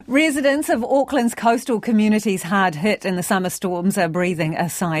Residents of Auckland's coastal communities hard hit in the summer storms are breathing a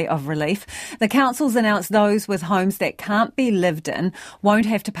sigh of relief. The council's announced those with homes that can't be lived in won't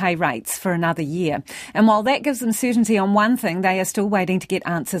have to pay rates for another year. And while that gives them certainty on one thing, they are still waiting to get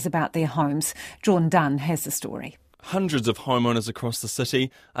answers about their homes. Dunn has the story. Hundreds of homeowners across the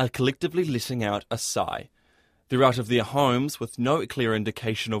city are collectively letting out a sigh. They're out of their homes with no clear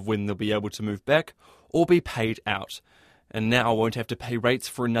indication of when they'll be able to move back or be paid out, and now won't have to pay rates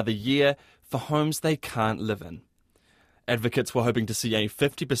for another year for homes they can't live in. Advocates were hoping to see a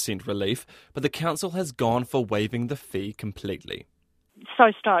 50% relief, but the council has gone for waiving the fee completely.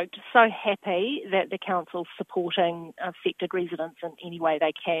 So stoked, so happy that the council's supporting affected residents in any way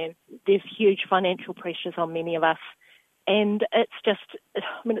they can. There's huge financial pressures on many of us, and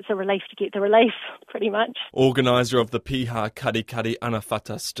it's a relief to get the relief, pretty much. Organiser of the Piha Karikari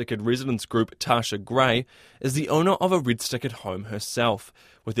Anawhata Stickered Residents Group, Tasha Gray, is the owner of a red-stickered home herself,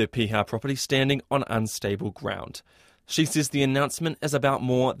 with her Piha property standing on unstable ground. She says the announcement is about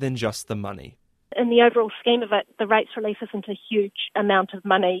more than just the money. In the overall scheme of it, the rates relief isn't a huge amount of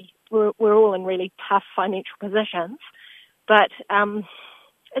money. We're all in really tough financial positions, but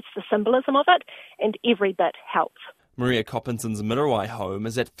it's the symbolism of it, and every bit helps. Maria Coppinson's Miriwai home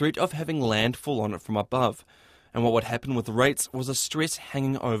is at threat of having land fall on it from above, and what would happen with rates was a stress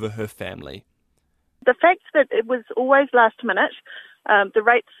hanging over her family. The fact that it was always last minute, the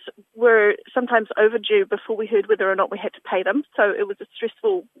rates were sometimes overdue before we heard whether or not we had to pay them, so it was a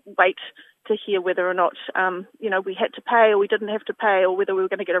stressful wait to hear whether or not we had to pay or we didn't have to pay or whether we were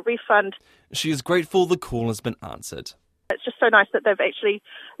going to get a refund. She is grateful the call has been answered. It's just so nice that they've actually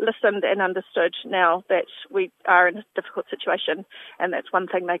listened and understood now that we are in a difficult situation, and that's one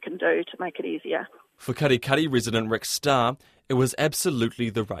thing they can do to make it easier. For Karikari resident Rick Starr, it was absolutely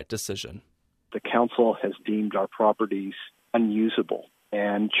the right decision. The council has deemed our properties unusable,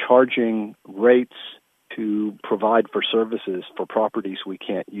 and charging rates to provide for services for properties we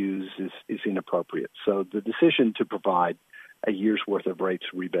can't use is inappropriate. So the decision to provide a year's worth of rates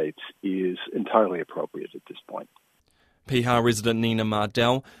rebates is entirely appropriate at this point. Piha resident Nina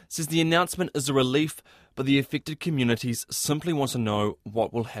Mardell says the announcement is a relief, but the affected communities simply want to know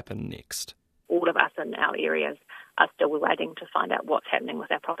what will happen next. All of us in our areas are still waiting to find out what's happening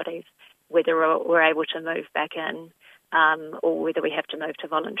with our properties, whether we're able to move back in or whether we have to move to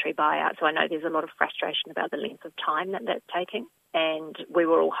voluntary buyout. So I know there's a lot of frustration about the length of time that that's taking, and we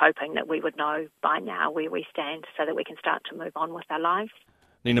were all hoping that we would know by now where we stand so that we can start to move on with our lives.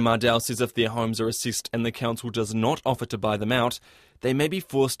 Nina Mardell says if their homes are assessed and the council does not offer to buy them out, they may be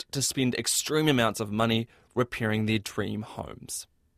forced to spend extreme amounts of money repairing their dream homes.